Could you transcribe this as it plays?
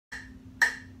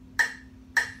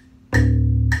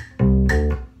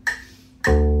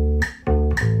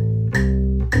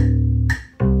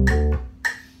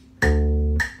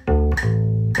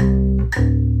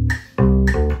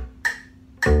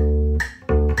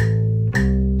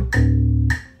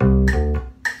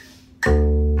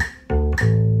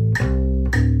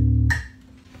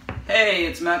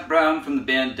Matt Brown from the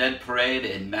band Dead Parade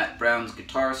in Matt Brown's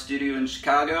guitar studio in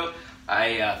Chicago.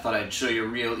 I thought I'd show you a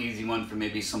real easy one for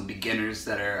maybe some beginners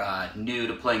that are new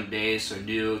to playing bass or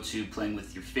new to playing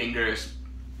with your fingers.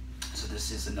 So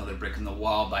this is Another Brick in the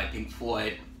Wall by Pink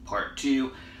Floyd, Part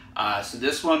 2. So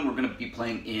this one we're going to be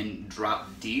playing in drop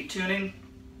D tuning.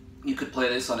 You could play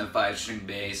this on a 5-string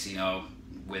bass, you know,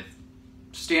 with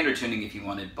standard tuning if you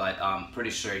wanted, but I'm pretty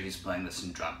sure he's playing this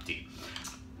in drop D.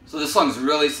 So this song is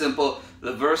really simple.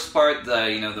 The verse part,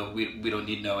 the we don't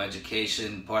need no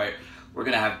education part, we're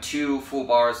gonna have 2 full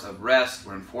bars of rest.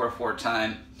 We're in 4/4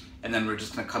 time, and then we're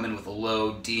just gonna come in with a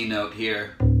low D note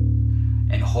here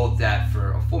and hold that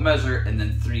for a full measure, and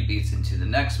then 3 beats into the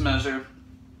next measure.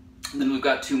 And then we've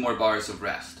got 2 more bars of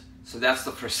rest. So that's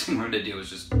the first thing we're gonna do, is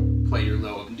just play your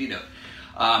low D note.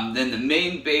 Then the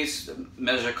main bass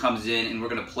measure comes in, and we're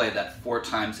gonna play that 4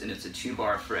 times, and it's a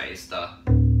 2-bar phrase.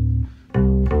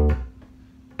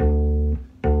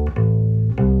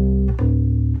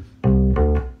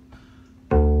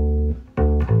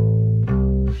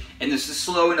 And this is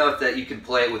slow enough that you can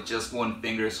play it with just one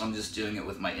finger, so I'm just doing it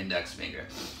with my index finger.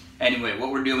 Anyway,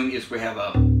 what we're doing is we have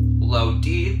a low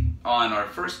D on our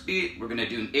first beat. We're gonna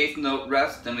do an 8th note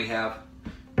rest. Then we have,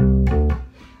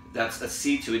 that's a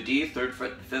C to a D, 3rd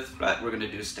fret to 5th fret. We're gonna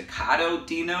do a staccato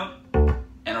D note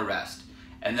and a rest.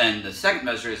 And then the second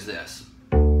measure is this.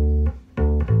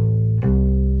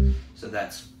 So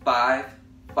that's 5,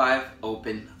 5,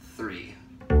 open, 3.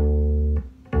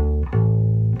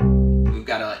 We've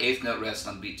got an 8th note rest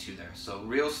on beat 2 there. So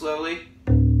real slowly.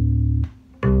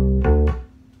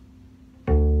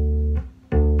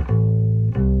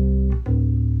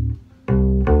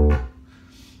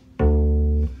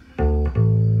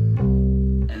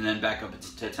 And then back up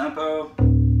to tempo.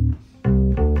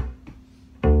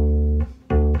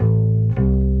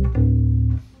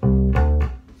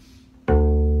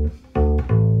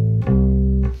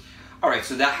 Alright,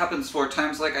 so that happens 4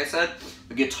 times like I said.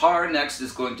 The guitar next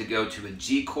is going to go to a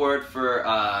G chord for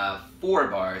 4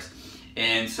 bars.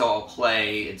 And so I'll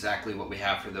play exactly what we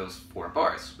have for those 4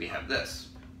 bars. We have this.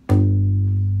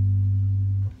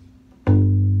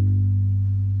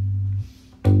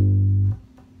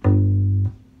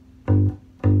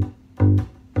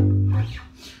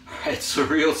 Alright, so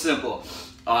real simple.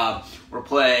 We're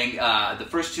playing the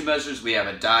first 2 measures. We have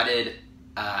a dotted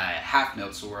half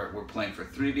note, so we're playing for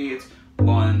 3 beats.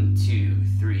 1, 2,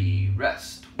 3,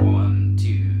 rest. 1,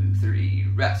 2, 3,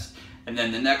 rest. And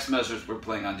then the next measures we're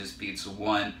playing on just beats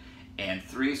 1 and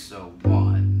 3, so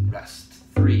 1, rest,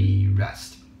 3,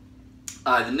 rest.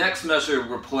 The next measure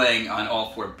we're playing on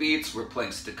all 4 beats. We're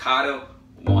playing staccato,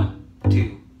 1,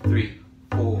 2, 3,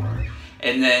 4.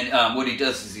 And then what he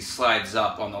does is he slides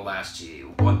up on the last G.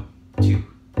 1, 2,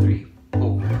 3,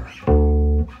 4.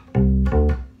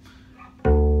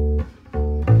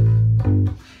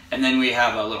 And then we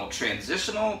have a little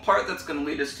transitional part that's going to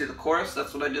lead us to the chorus.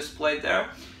 That's what I just played there.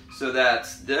 So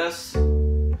that's this.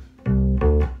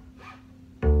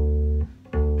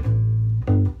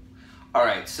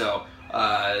 Alright, so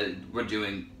we're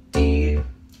doing D,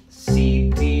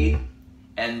 C, D,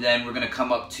 and then we're going to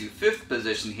come up to 5th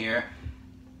position here.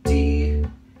 D,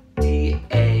 D,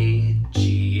 A,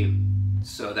 G.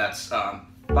 So that's 5,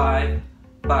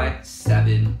 5,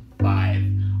 7, 5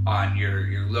 on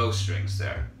your low strings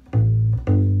there.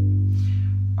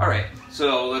 Alright,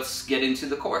 so let's get into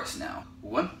the chorus now.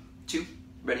 1, 2,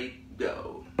 ready,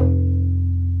 go.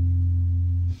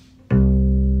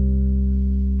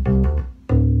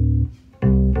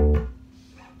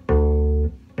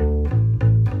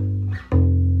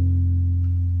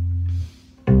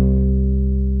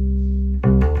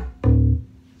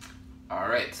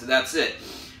 Alright, so that's it.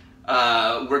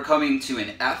 We're coming to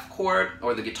an F chord,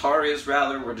 or the guitar is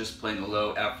rather. We're just playing a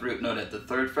low F root note at the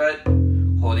 3rd fret,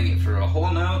 holding it for a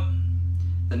whole note.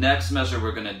 The next measure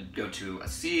we're going to go to a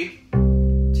C,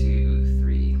 2,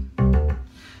 3.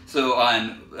 So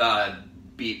on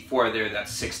beat 4 there,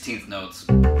 that's 16th notes.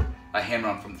 I hammer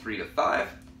on from 3 to 5,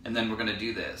 and then we're going to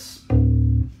do this.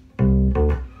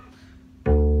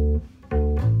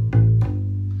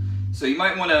 So you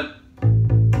might want to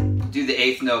do the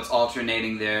 8th notes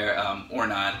alternating there, or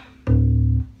not.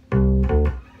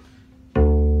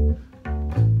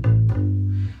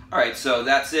 Alright, so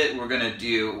that's it. We're gonna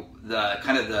do the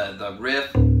kind of the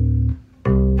riff,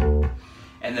 and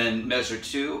then measure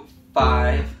 2,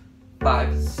 5,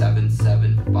 5, 7,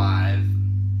 7, 5,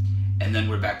 and then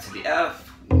we're back to the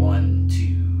F. 1,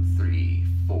 2, 3,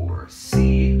 4,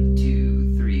 C,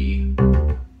 2, 3,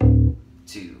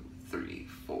 2, 3,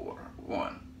 4,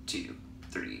 1, 2,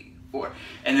 3, 4,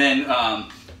 and then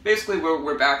basically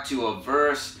we're back to a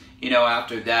verse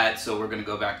after that, so we're going to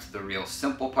go back to the real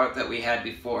simple part that we had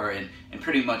before and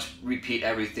pretty much repeat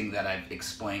everything that I've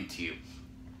explained to you.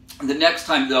 The next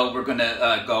time, though, we're going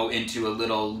to go into a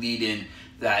little lead-in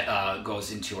that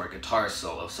goes into our guitar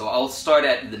solo. So I'll start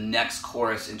at the next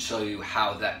chorus and show you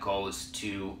how that goes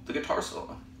to the guitar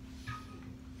solo.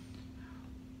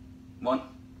 1,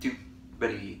 2,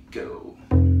 ready, go.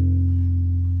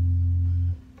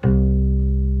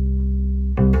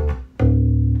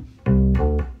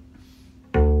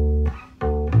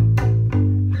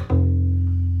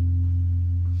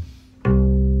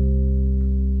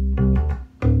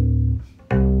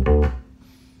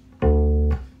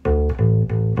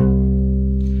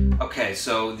 Okay,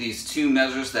 so these two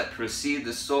measures that precede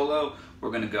the solo, we're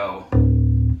going to go.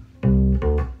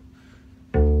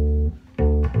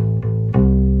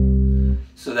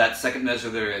 So that second measure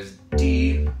there is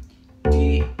D,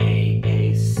 D,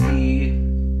 A, C.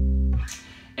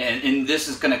 And this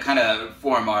is going to kind of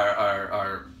form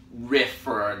our riff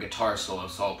for our guitar solo,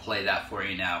 so I'll play that for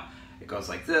you now. It goes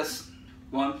like this.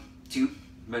 1, 2,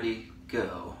 ready,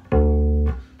 go.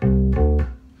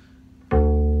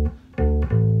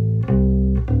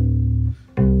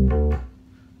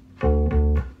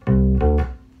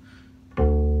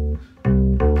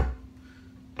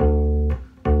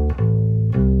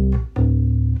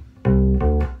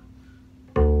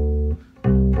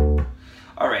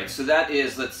 So that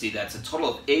is, let's see, that's a total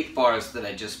of 8 bars that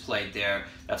I just played there.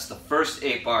 That's the first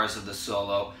 8 bars of the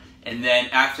solo. And then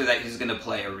after that, he's going to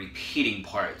play a repeating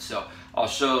part. So I'll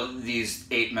show these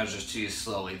 8 measures to you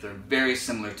slowly. They're very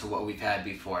similar to what we've had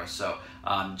before. So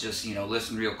just,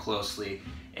 listen real closely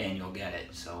and you'll get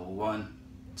it. So 1,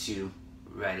 2,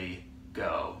 ready,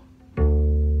 go.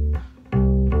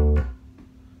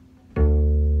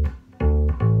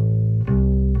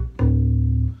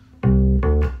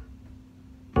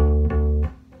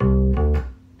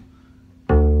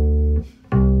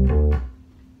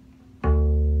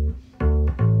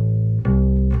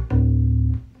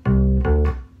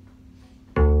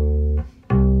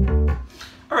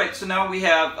 So now we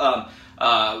have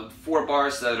 4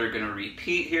 bars that are going to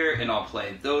repeat here, and I'll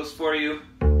play those for you.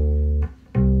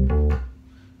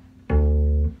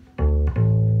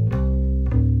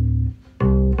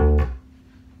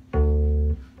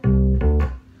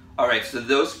 Alright, so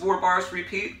those 4 bars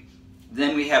repeat.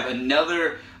 Then we have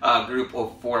another group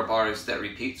of 4 bars that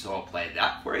repeat, so I'll play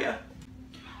that for you.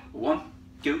 1,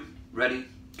 2, ready,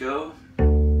 go.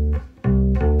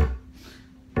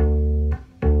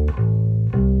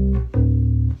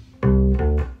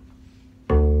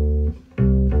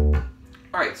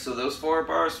 Alright, so those 4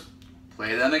 bars,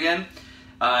 play them again.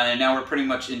 And now we're pretty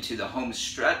much into the home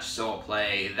stretch, so I'll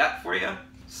play that for you.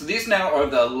 So these now are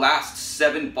the last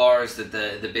 7 bars that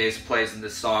the bass plays in the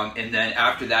song, and then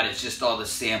after that it's just all the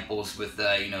samples with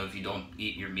if you don't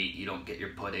eat your meat, you don't get your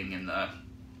pudding, and I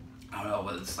don't know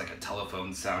whether it's like a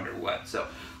telephone sound or what. So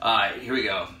here we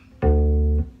go.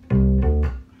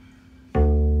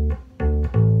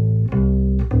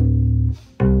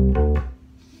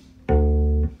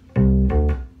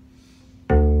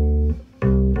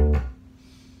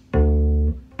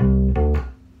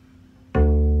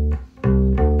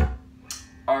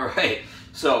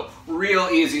 So real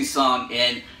easy song,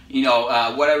 and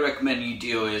what I recommend you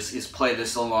do is play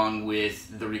this along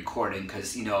with the recording,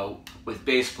 because with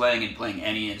bass playing and playing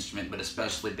any instrument, but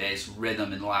especially bass,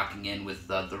 rhythm and locking in with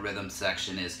the rhythm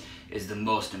section is the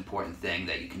most important thing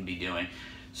that you can be doing.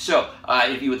 So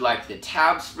if you would like the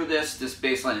tabs for this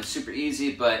bass line is super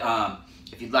easy, but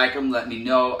if you'd like them, let me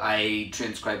know. I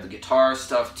transcribe the guitar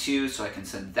stuff too, so I can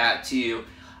send that to you.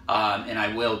 And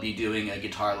I will be doing a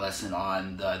guitar lesson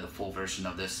on the full version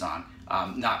of this song.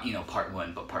 Not, part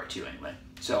 1, but part 2 anyway.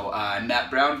 So I'm Matt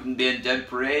Brown from Band Dead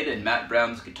Parade and Matt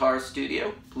Brown's Guitar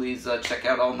Studio. Please check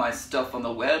out all my stuff on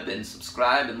the web and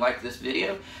subscribe and like this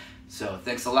video. So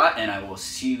thanks a lot, and I will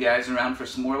see you guys around for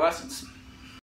some more lessons.